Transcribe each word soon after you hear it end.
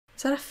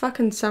Is that a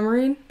fucking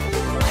submarine?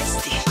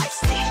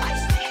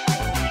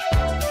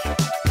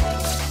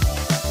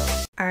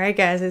 Alright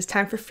guys, it's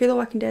time for Fear the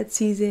Walking Dead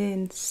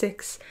Season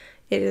 6.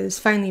 It is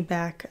finally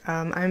back.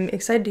 I'm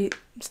excited to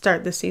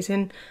start this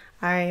season.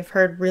 I've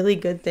heard really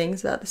good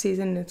things about the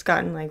season. It's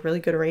gotten like really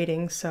good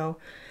ratings, so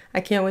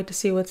I can't wait to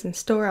see what's in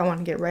store. I want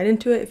to get right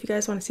into it. If you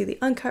guys want to see the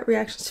uncut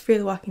reactions to Fear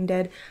the Walking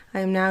Dead,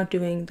 I am now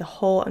doing the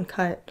whole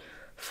uncut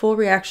full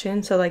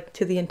reaction, so like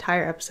to the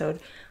entire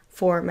episode,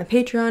 for my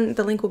Patreon.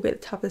 The link will be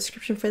at the top of the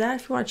description for that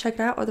if you want to check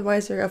it out.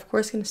 Otherwise, they're of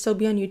course going to still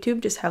be on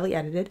YouTube, just heavily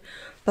edited.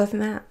 But other than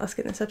that, let's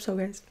get in this episode,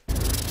 guys.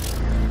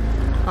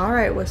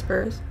 Alright,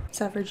 Whispers. Is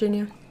that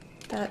Virginia?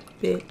 That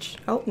bitch.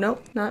 Oh,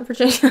 nope, not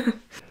Virginia.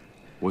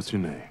 What's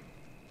your name?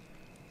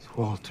 It's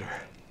Walter.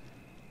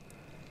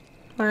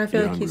 Why do I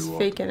feel like he's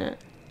faking it?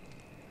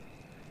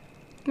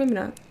 Maybe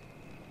not.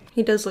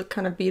 He does look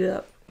kind of beat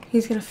up.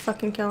 He's gonna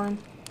fucking kill him.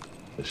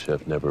 The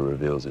chef never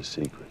reveals his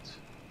secrets.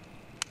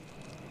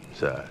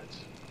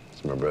 Besides,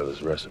 it's my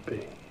brother's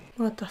recipe.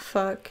 What the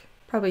fuck?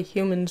 Probably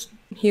human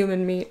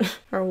meat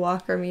or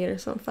walker meat or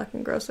something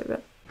fucking gross like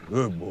that.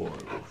 Good boy,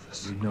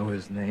 Rufus. You know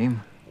his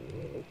name?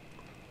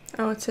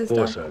 Oh, it's his Of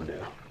course dog. I do.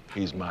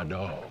 He's my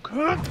dog.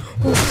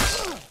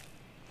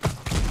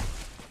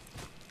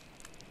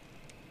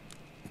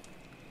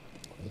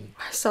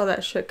 I saw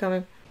that shit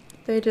coming.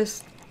 They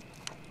just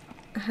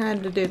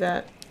had to do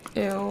that.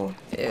 Ew.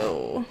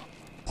 Ew.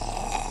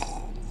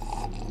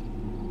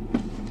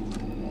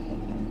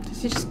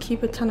 Does he just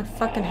keep a ton of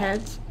fucking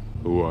heads?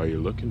 Who are you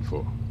looking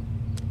for?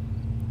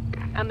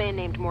 A man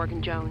named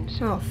Morgan Jones.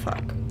 Oh,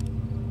 fuck.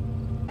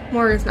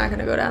 Morgan's not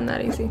gonna go down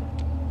that easy.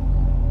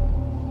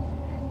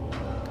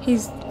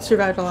 He's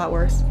survived a lot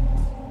worse.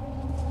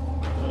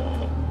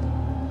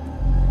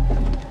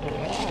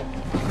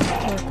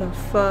 What the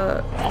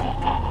fuck?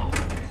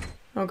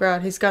 Oh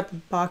god, he's got the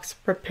box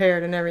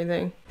prepared and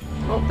everything.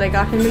 Oh, they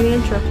got him in the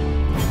intro.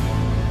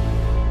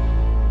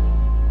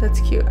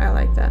 That's cute. I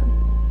like that.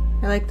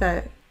 I like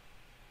that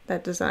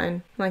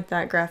design. I like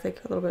that graphic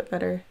a little bit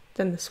better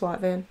than the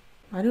SWAT van.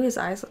 Why do his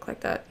eyes look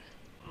like that?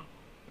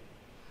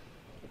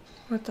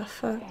 What the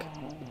fuck?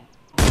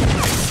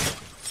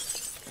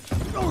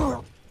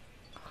 Oh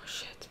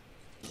shit.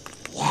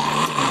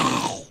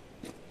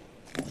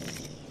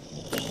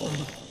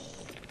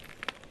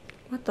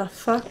 What the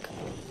fuck?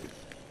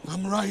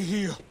 I'm right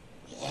here.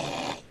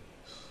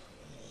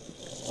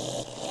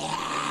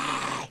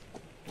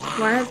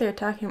 Why are they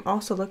attacking him?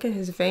 Also, look at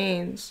his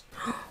veins.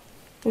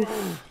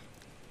 Oof.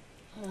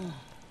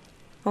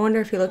 I wonder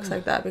if he looks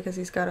like that because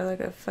he's got like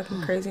a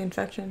fucking crazy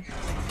infection.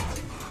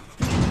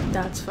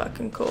 That's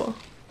fucking cool.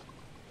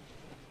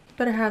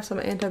 Better have some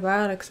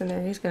antibiotics in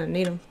there. He's gonna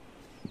need them.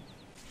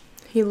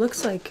 He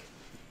looks like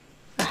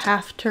a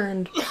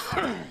half-turned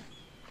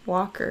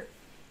walker.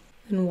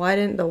 And why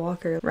didn't the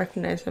walker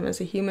recognize him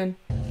as a human?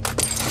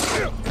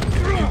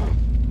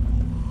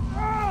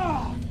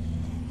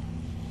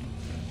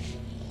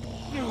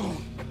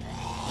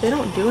 They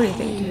don't do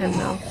anything to him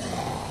though.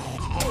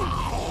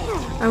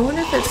 I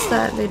wonder if it's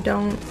that they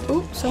don't.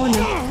 Ooh, someone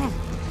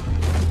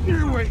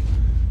new. Wait.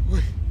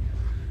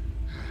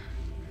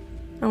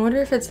 I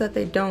wonder if it's that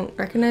they don't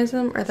recognize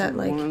him or that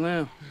like One of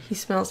them. he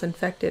smells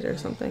infected or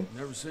something.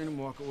 Never seen him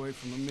walk away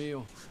from a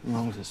meal. As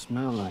long as it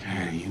smells like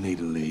Hey, you need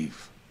to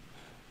leave.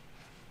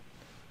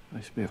 I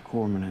used to be a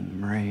corpsman in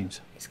the Marines.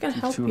 He's gonna Two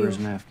help tours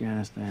you. in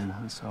Afghanistan.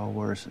 I saw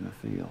worse in the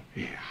field.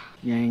 Yeah,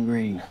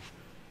 Gangrene,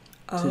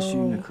 tissue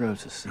Oh.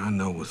 necrosis. I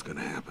know what's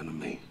gonna happen to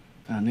me.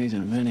 Found these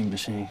in a vending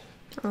machine.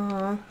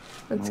 Aw,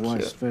 that's My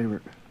wife's cute.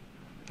 favorite.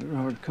 They were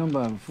hard to come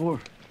by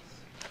before.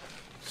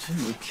 She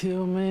would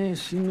kill me.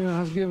 She knew I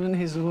was giving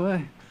these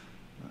away.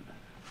 But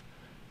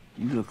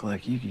you look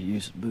like you could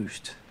use a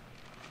boost.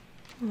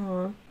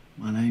 Aw.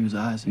 My name's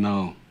Isaac.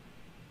 No.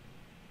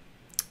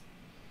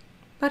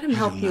 Let him I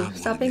help do you. not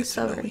Stop wanna being get to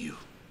know stubborn. you.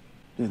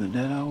 Do the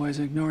dead always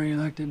ignore you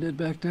like they did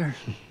back there?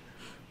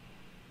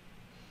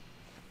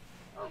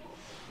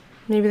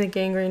 Maybe the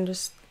gangrene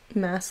just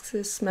masks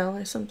his smell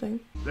or something.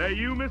 Is that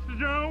you, Mr.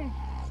 Jones?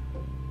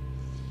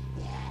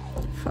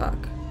 Fuck.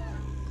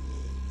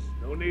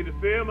 No need to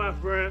fear, my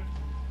friend.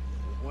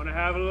 Just want to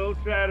have a little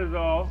chat is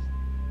all.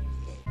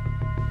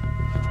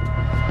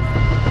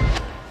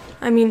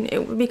 I mean,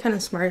 it would be kind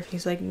of smart if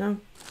he's like, no,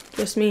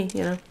 just me,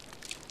 you know.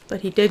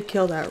 But he did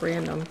kill that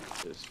random.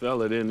 This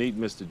fella didn't eat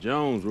Mr.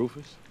 Jones,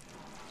 Rufus.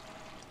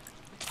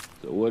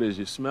 So what is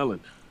you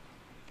smelling?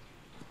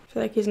 I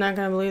feel like he's not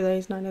gonna believe that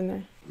he's not in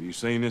there. Have you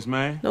seen this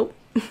man? Nope.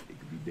 He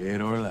could be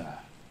dead or alive.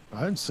 I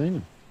hadn't seen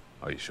him.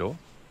 Are you sure?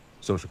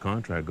 Social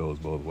contract goes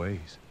both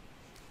ways.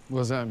 What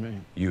does that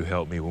mean? You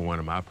help me with one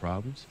of my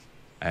problems,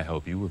 I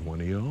help you with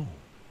one of your own.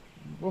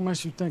 What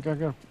makes you think I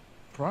got a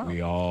problem?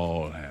 We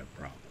all have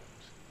problems.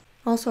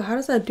 Also, how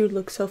does that dude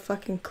look so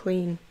fucking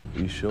clean?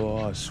 You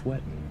sure are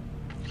sweating.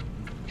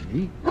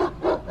 He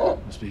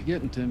must be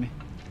getting to me.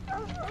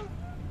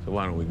 So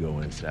why don't we go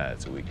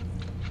inside so we can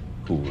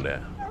cool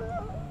down?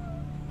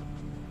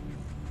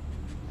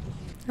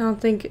 I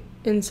don't think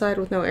inside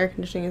with no air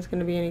conditioning is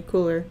gonna be any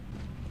cooler.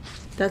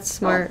 That's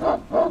smart.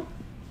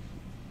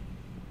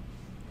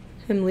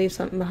 him leave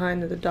something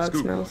behind that the dog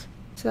Scoop. smells.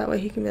 So that way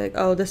he can be like,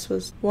 oh, this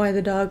was why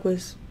the dog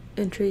was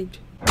intrigued.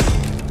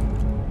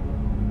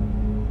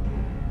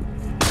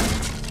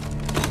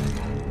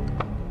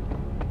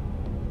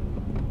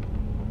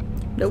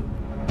 Nope.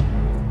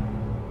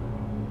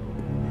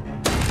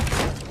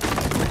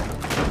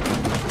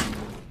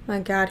 My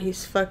God,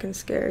 he's fucking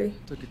scary.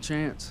 Took a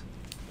chance.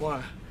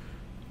 Why?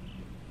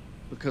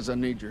 Because I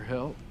need your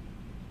help.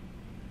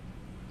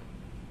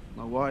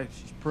 My wife,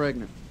 she's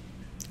pregnant.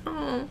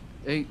 Oh.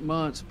 8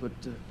 months, but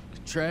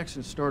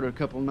contractions started a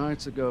couple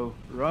nights ago.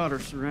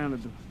 Marauders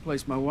surrounded the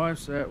place my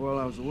wife's at while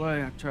I was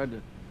away. I tried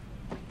to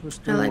push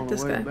them like on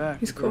this the way guy. back.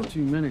 He's but there were cool.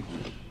 too many.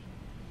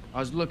 I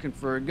was looking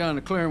for a gun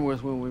to clear him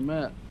with when we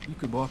met. You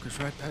could walk us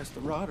right past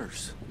the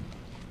Marauders.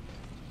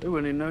 They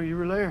wouldn't even know you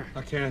were there.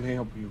 I can't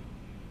help you.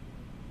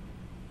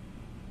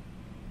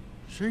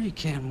 Sure you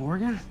can,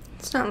 Morgan.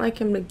 It's not like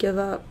him to give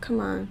up. Come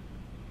on.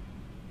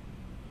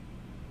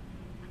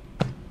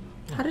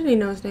 How did he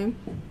know his name?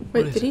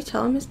 Wait, is did he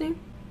tell him his name?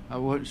 I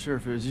wasn't sure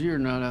if it was you or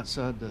not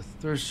outside the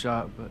thrift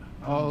shop, but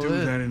I don't do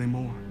that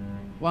anymore.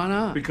 Why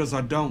not? Because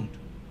I don't.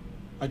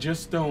 I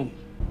just don't.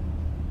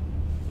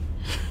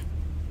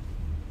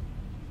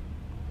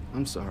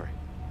 I'm sorry.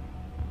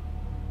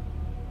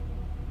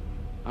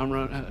 I'm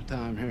running out of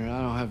time here.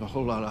 I don't have a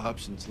whole lot of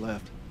options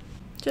left.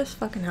 Just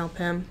fucking help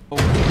him.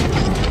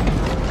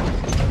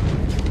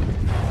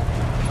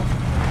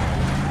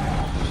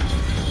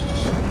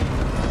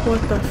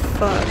 What the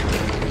fuck?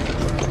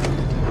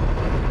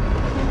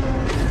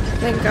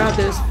 Thank God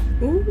there's...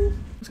 Ooh.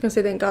 I was gonna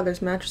say thank God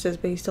there's mattresses,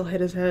 but he still hit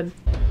his head.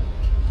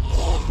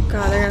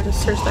 God, they're gonna have to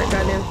search that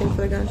goddamn thing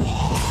for the gun.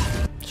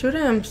 Shoot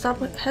him. Stop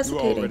You're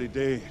hesitating. already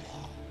dead.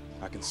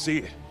 I can see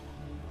it.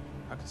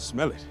 I can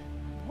smell it.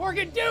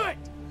 Morgan, do it!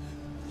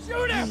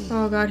 Shoot him!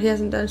 Oh God, he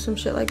hasn't done some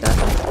shit like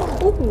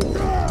that.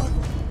 Ooh.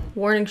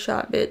 Warning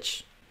shot,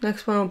 bitch.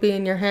 Next one will be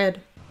in your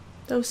head.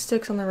 Those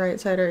sticks on the right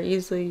side are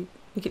easily...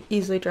 You could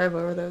easily drive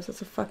over those.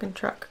 It's a fucking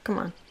truck. Come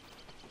on.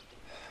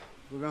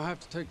 We're gonna have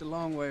to take the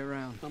long way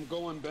around. I'm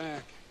going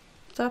back.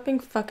 Stop being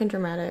fucking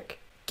dramatic.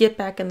 Get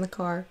back in the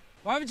car.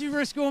 Why would you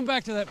risk going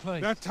back to that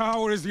place? That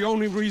tower is the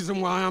only reason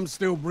why I'm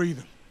still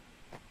breathing.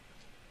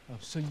 Oh,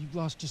 so you've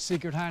lost your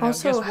secret hideout.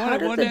 Also, Guess what? how It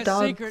did wasn't the that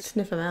dog secret.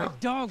 sniff him A out?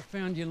 dog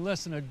found you in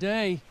less than a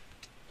day.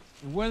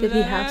 And whether Did he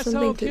that have asshole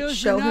something to kills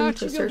show you or him not,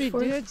 to you're gonna search be for?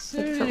 dead Like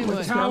soon something with The anyway.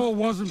 his mouth? tower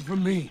wasn't for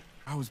me.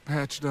 I was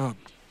patched up.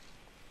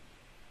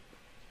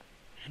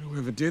 And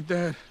whoever did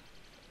that,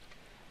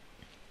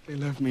 they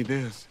left me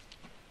this.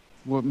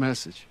 What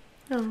message?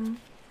 Oh.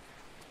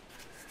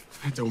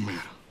 It don't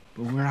matter.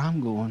 But where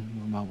I'm going,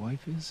 where my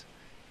wife is,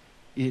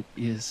 it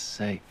is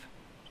safe.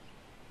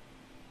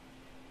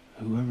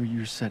 Whoever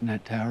you're setting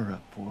that tower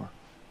up for,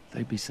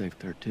 they'd be safe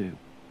there too.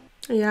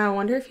 Yeah, I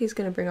wonder if he's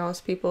gonna bring all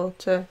his people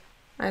to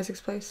Isaac's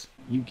place.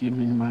 You give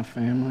me my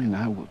family and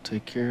I will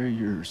take care of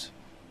yours.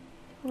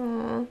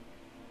 Aww.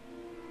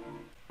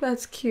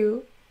 That's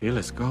cute. Yeah,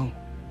 let's go.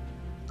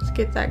 Let's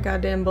get that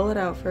goddamn bullet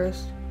out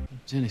first.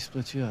 Jenny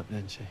split you up,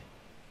 didn't she?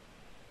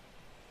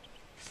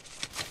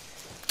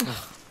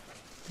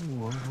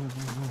 Whoa.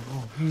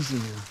 Easy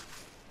now.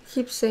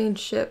 Keep saying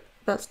shit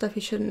about stuff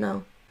you shouldn't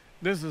know.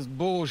 This is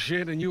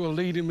bullshit, and you are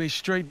leading me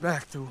straight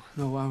back to.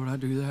 No, why would I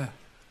do that?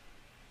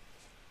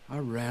 I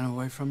ran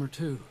away from her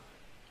too.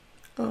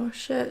 Oh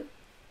shit.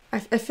 I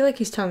feel like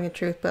he's telling the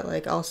truth, but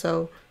like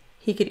also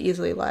he could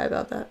easily lie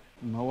about that.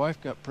 When my wife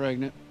got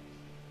pregnant,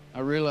 I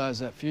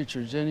realized that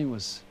future Jenny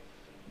was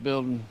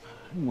building.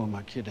 I didn't want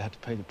my kid to have to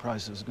pay the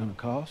price it was going to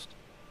cost.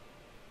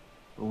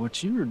 But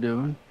what you were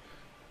doing,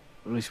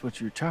 or at least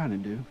what you were trying to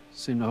do,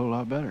 seemed a whole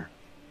lot better.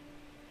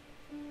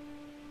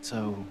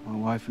 So my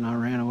wife and I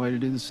ran away to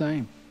do the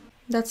same.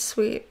 That's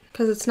sweet,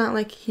 because it's not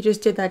like he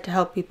just did that to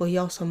help people. He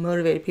also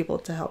motivated people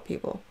to help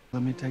people.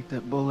 Let me take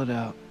that bullet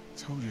out.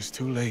 Told you it's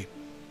too late.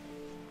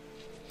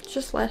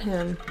 Just let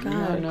him.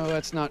 God. No,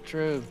 that's not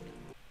true.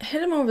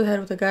 Hit him over the head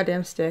with a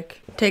goddamn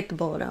stick. Take the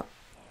bullet out.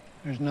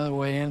 There's another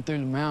way in through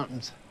the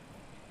mountains.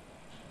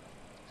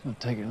 It's gonna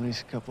take at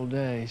least a couple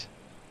days.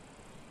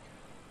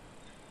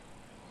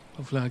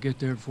 Hopefully I get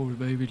there before the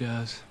baby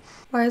dies.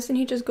 Why isn't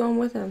he just going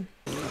with him?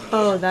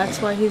 Oh, that's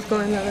why he's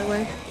going the other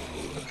way?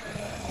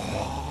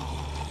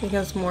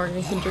 Because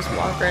Morgan can just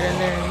walk right in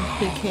there and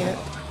he can't.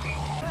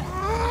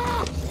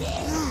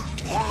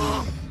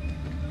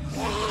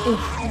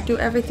 Oof, do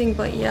everything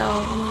but yell.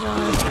 Oh my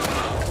god.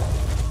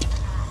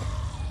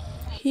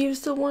 He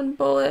used the one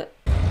bullet.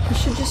 He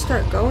should just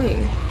start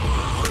going.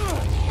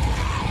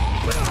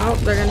 Oh,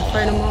 they're gonna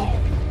fight him all.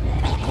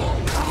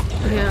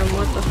 Damn,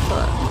 what the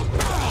fuck?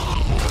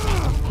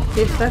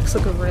 The effects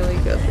look really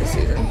good this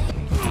season.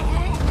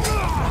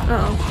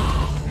 Uh-oh.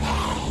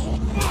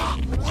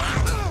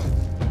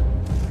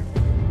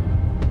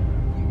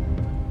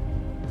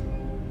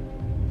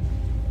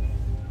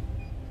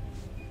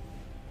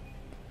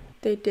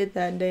 They did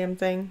that damn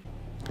thing.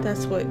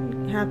 That's what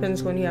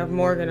happens when you have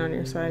Morgan on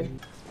your side.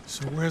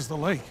 So where's the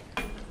lake?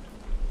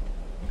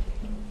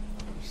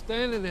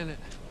 Standing in it.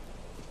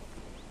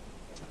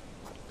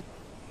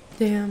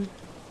 Damn.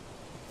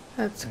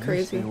 That's There's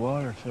crazy. the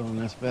water filling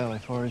this valley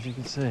far as you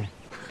can see.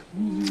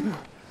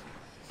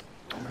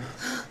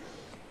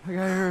 I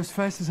got here as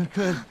fast as I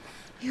could.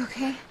 You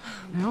okay?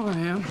 Now I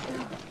am.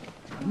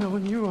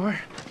 Knowing you are.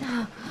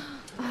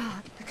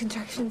 The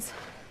contractions,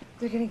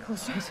 they're getting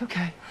closer. It's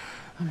okay.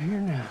 I'm here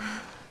now.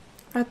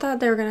 I thought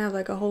they were gonna have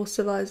like a whole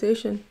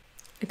civilization.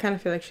 I kind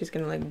of feel like she's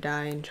gonna like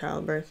die in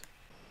childbirth.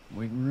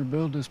 We can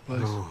rebuild this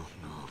place. No.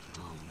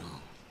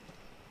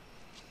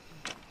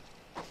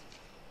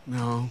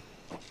 No.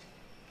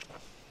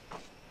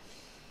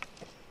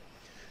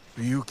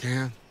 You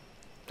can.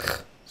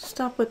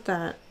 Stop with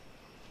that.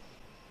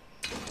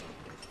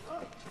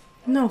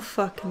 No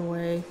fucking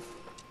way.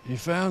 You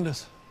found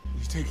us.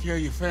 You take care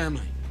of your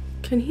family.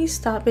 Can he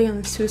stop being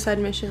on the suicide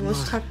mission?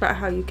 Let's talk about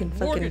how you can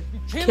fucking Morgan, you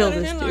can't kill let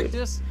it this in dude. like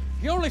this.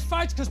 He only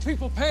fights because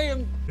people pay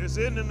him. It's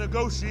in the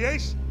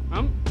negotiation.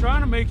 I'm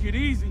trying to make it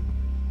easy.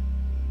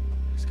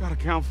 It's gotta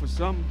count for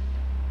something.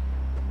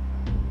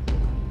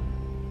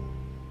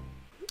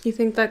 You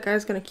think that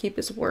guy's gonna keep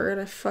his word?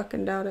 I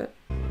fucking doubt it.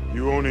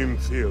 You won't even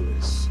feel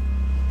this.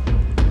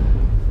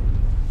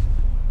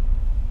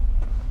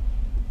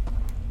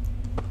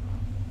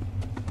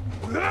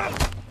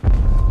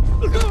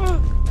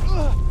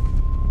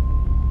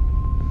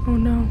 Oh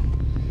no.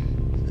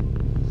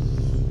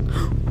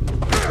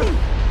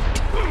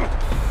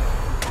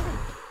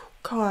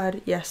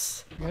 God,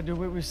 yes. You gotta do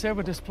what we said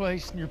with this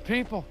place and your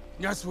people.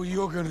 That's what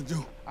you're gonna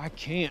do. I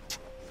can't.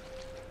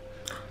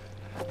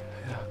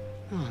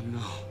 Oh,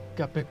 no.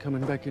 Got bit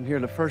coming back in here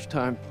the first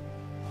time.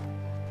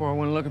 Before I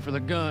went looking for the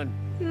gun.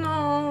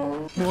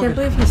 No. I can't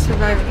believe he's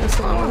surviving this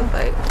long of a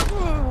fight.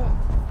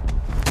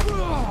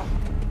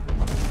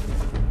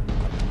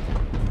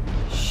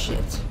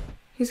 Shit.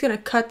 He's gonna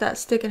cut that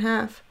stick in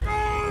half.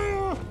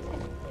 Ow.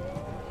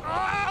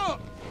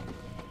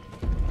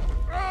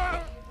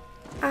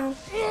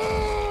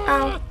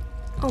 Ow.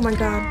 Oh my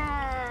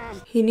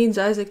god. He needs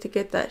Isaac to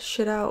get that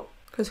shit out.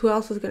 Because who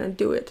else is gonna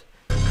do it?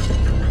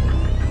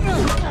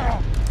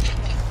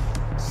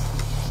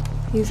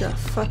 He's a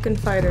fucking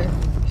fighter.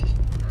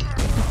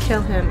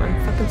 Kill him.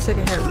 I'm fucking sick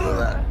of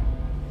him.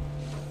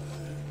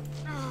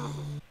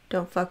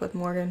 Don't fuck with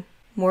Morgan.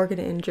 Morgan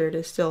injured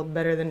is still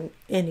better than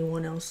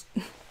anyone else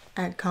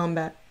at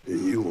combat.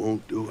 And you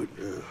won't do it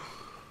now.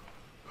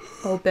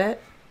 Oh,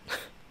 bet.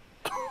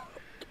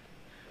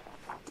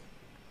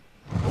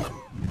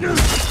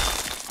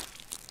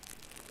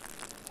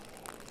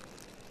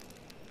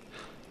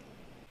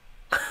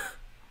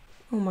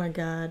 Oh my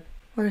god.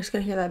 We're just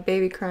gonna hear that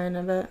baby crying,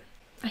 I bet.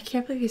 I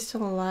can't believe he's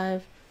still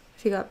alive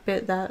if he got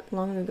bit that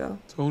long ago.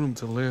 Told him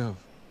to live.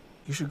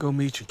 You should go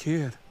meet your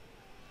kid.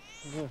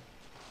 I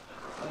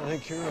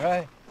think you're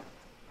right.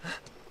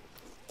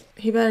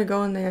 He better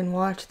go in there and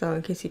watch, though,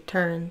 in case he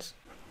turns.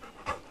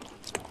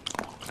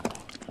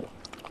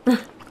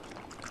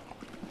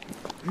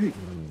 You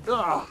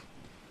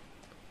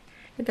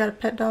got a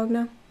pet dog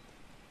now?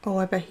 Oh,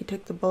 I bet he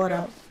took the bullet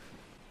out.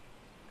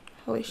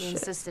 Holy He shit.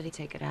 insisted he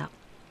take it out.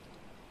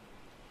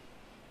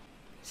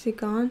 Is he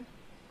gone?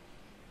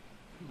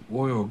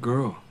 Boy or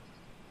girl?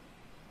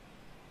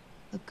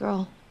 The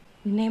girl,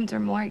 we named her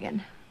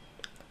Morgan.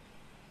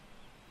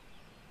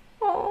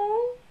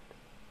 Oh.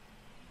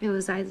 It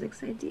was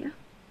Isaac's idea.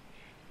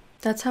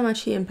 That's how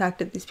much he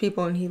impacted these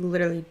people, and he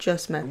literally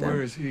just met them.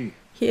 Where is he?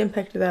 He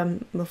impacted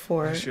them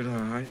before I should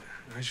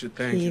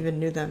thank he you. even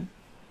knew them.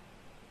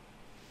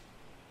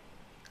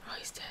 Oh,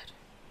 he's dead.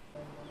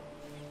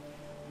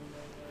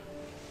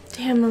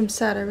 Damn, I'm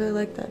sad. I really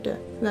like that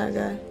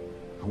guy.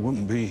 I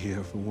wouldn't be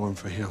here if it weren't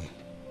for him.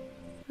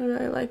 I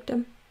really liked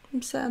him.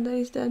 I'm sad that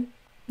he's dead.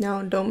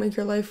 No, don't make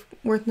your life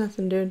worth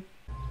nothing, dude.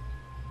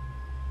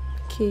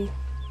 Key.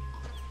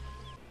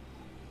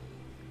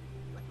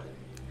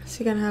 Is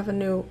he gonna have a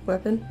new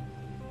weapon?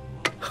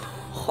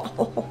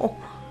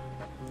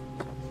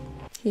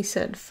 He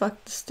said,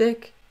 fuck the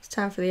stick. It's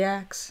time for the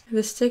axe.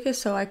 The stick is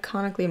so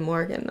iconically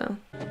Morgan, though.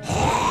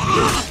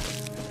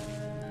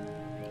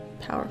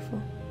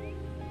 Powerful.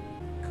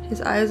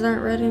 His eyes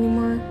aren't red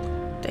anymore.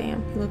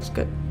 Damn, he looks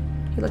good.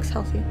 He looks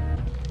healthy.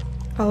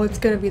 Oh, it's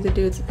gonna be the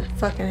dude's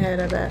fucking head,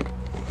 I bet.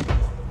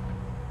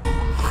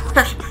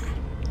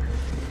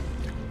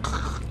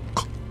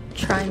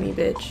 Try me,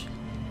 bitch.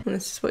 And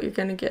this is what you're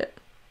gonna get.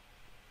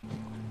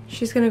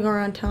 She's gonna go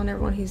around telling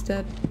everyone he's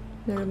dead.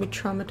 They're gonna be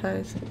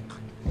traumatized.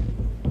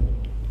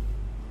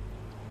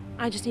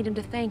 I just need him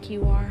to thank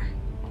you, R.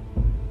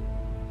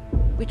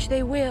 Which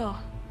they will.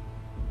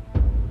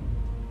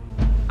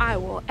 I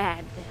will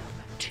add them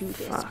to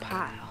this Fuck.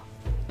 pile.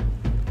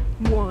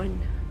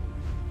 One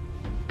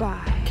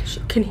by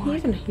Can he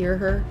even hear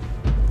her?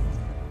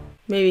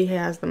 Maybe he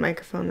has the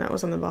microphone that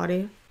was on the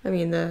body. I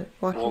mean, the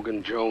walkie.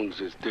 Morgan Jones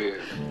is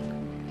dead.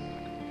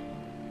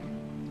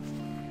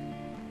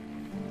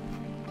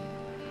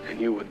 And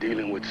you were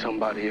dealing with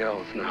somebody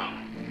else now.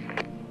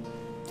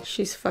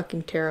 She's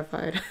fucking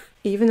terrified.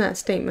 Even that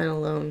statement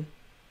alone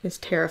is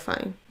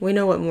terrifying. We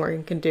know what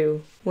Morgan can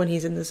do when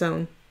he's in the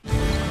zone.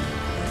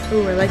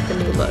 Ooh, I like the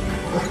new look.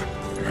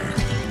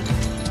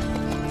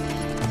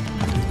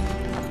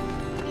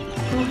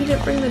 Oh, he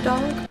didn't bring the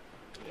dog?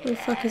 What the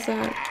fuck is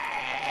that?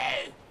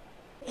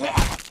 There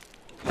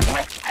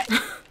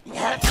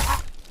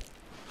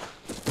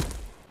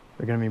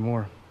are gonna be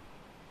more.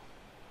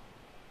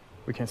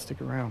 We can't stick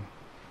around.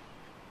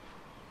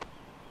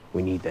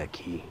 We need that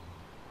key.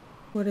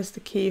 What is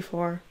the key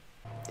for?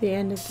 The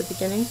end is the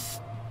beginning?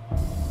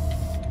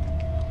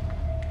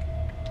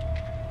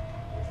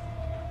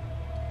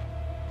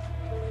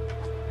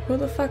 Who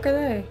the fuck are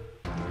they?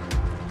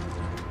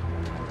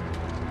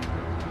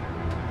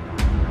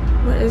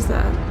 What is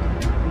that?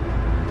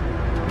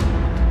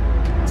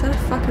 Is that a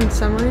fucking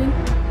submarine?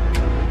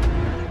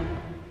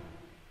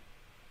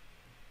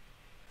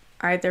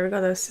 Alright, there we go.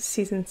 That was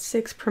season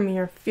 6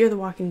 premiere, Fear the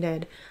Walking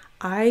Dead.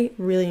 I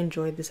really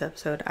enjoyed this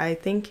episode. I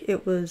think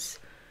it was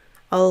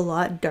a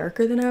lot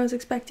darker than I was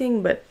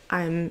expecting, but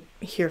I'm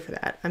here for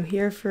that. I'm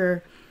here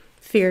for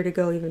Fear to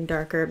go even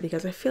darker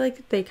because I feel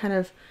like they kind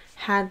of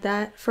had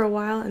that for a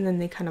while and then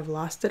they kind of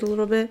lost it a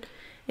little bit.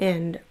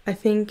 And I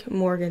think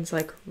Morgan's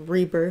like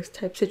rebirth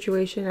type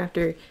situation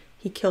after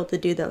he killed the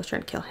dude that was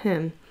trying to kill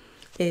him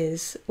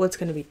is what's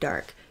going to be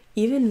dark.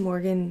 Even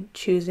Morgan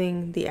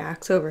choosing the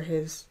axe over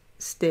his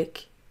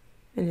stick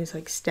and his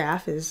like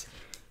staff is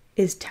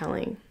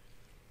telling.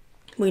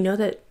 We know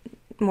that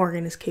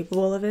Morgan is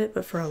capable of it,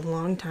 but for a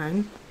long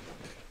time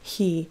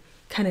he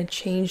kind of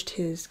changed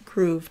his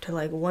groove to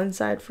like one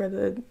side for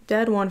the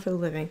dead, one for the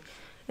living,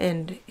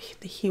 and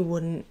he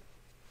wouldn't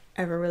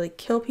ever really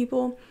kill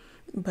people,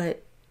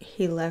 but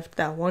he left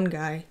that one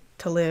guy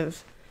to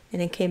live,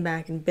 and it came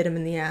back and bit him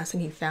in the ass,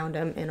 and he found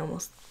him and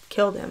almost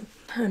killed him.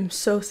 I'm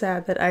so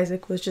sad that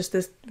Isaac was just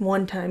this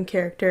one-time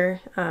character.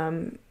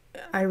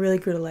 I really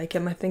grew to like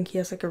him. I think he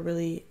has like a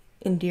really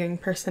endearing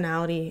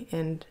personality,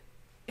 and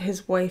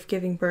his wife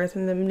giving birth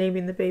and then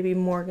naming the baby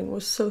Morgan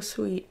was so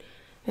sweet.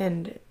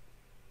 And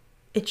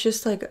it's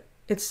just like,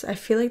 I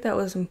feel like that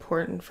was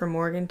important for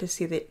Morgan to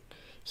see that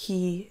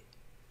he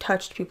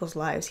touched people's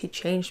lives, he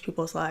changed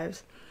people's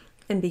lives,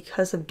 and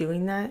because of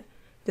doing that,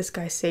 this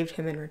guy saved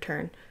him in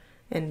return.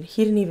 And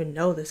he didn't even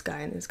know this guy,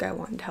 and this guy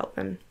wanted to help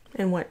him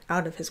and went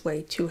out of his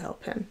way to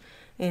help him.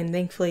 And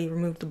thankfully he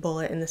removed the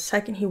bullet, and the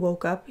second he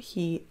woke up,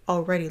 he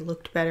already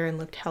looked better and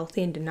looked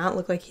healthy and did not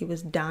look like he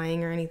was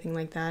dying or anything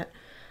like that.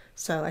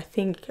 So I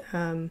think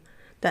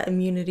that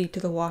immunity to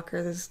the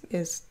walkers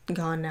is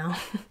gone now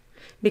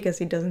because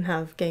he doesn't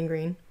have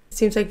gangrene. It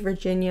seems like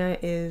Virginia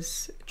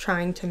is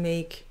trying to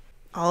make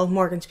all of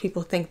Morgan's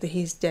people think that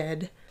he's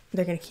dead.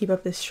 They're going to keep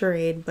up this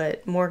charade,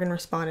 but Morgan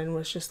responded and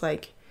was just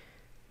like,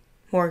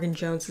 Morgan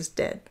Jones is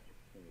dead.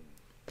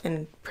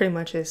 And pretty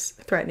much is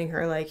threatening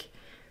her like,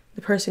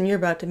 the person you're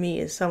about to meet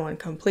is someone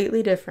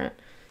completely different.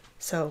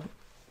 So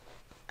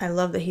I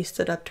love that he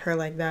stood up to her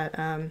like that.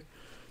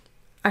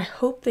 I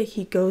hope that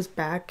he goes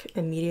back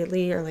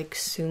immediately or like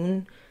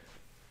soon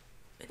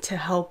to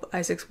help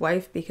Isaac's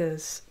wife,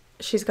 because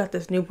she's got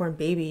this newborn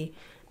baby,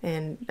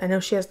 and I know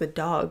she has the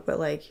dog, but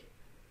like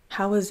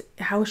how is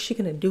she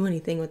gonna do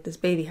anything with this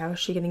baby? How is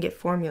she gonna get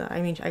formula?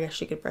 I mean, I guess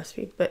she could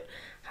breastfeed, but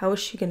how is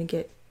she gonna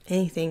get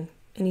anything,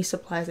 any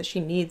supplies that she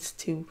needs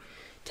to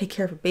take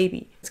care of a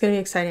baby? It's gonna be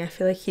exciting. I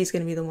feel like he's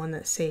gonna be the one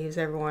that saves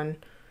everyone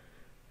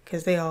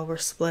because they all were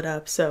split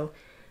up. So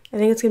I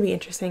think it's gonna be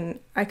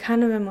interesting. I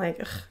kind of am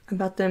like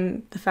about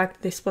the fact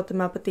that they split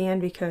them up at the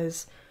end,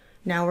 because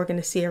now we're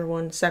gonna see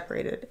everyone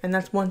separated. And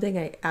that's one thing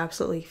I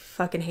absolutely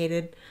fucking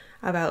hated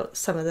about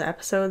some of the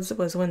episodes,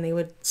 was when they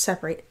would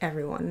separate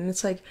everyone. And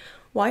it's like,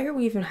 why are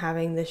we even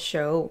having this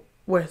show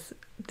with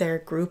their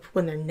group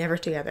when they're never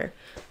together?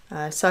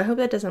 So I hope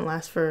that doesn't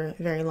last for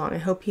very long. I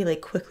hope he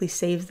like quickly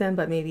saves them,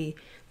 but maybe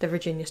the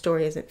Virginia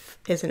story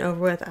isn't over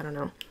with. I don't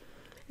know.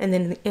 And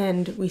then in the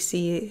end, we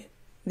see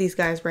these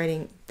guys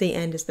writing "the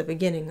end is the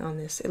beginning" on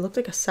this. It looked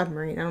like a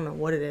submarine. I don't know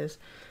what it is,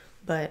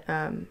 but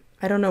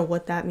I don't know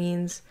what that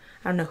means.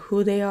 I don't know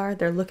who they are.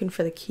 They're looking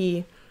for the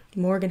key.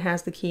 Morgan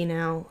has the key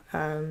now.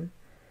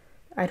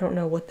 I don't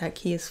know what that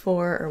key is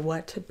for or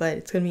what, but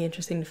it's going to be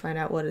interesting to find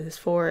out what it is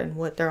for and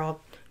what they're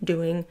all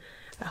doing.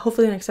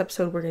 Hopefully the next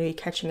episode we're going to be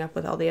catching up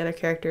with all the other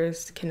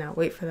characters. Cannot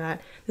wait for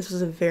that. This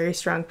was a very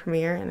strong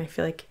premiere, and I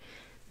feel like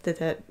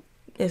that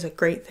is a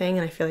great thing,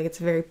 and I feel like it's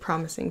very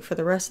promising for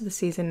the rest of the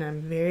season, and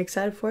I'm very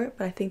excited for it.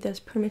 But I think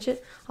that's pretty much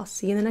it. I'll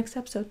see you in the next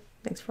episode.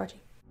 Thanks for watching.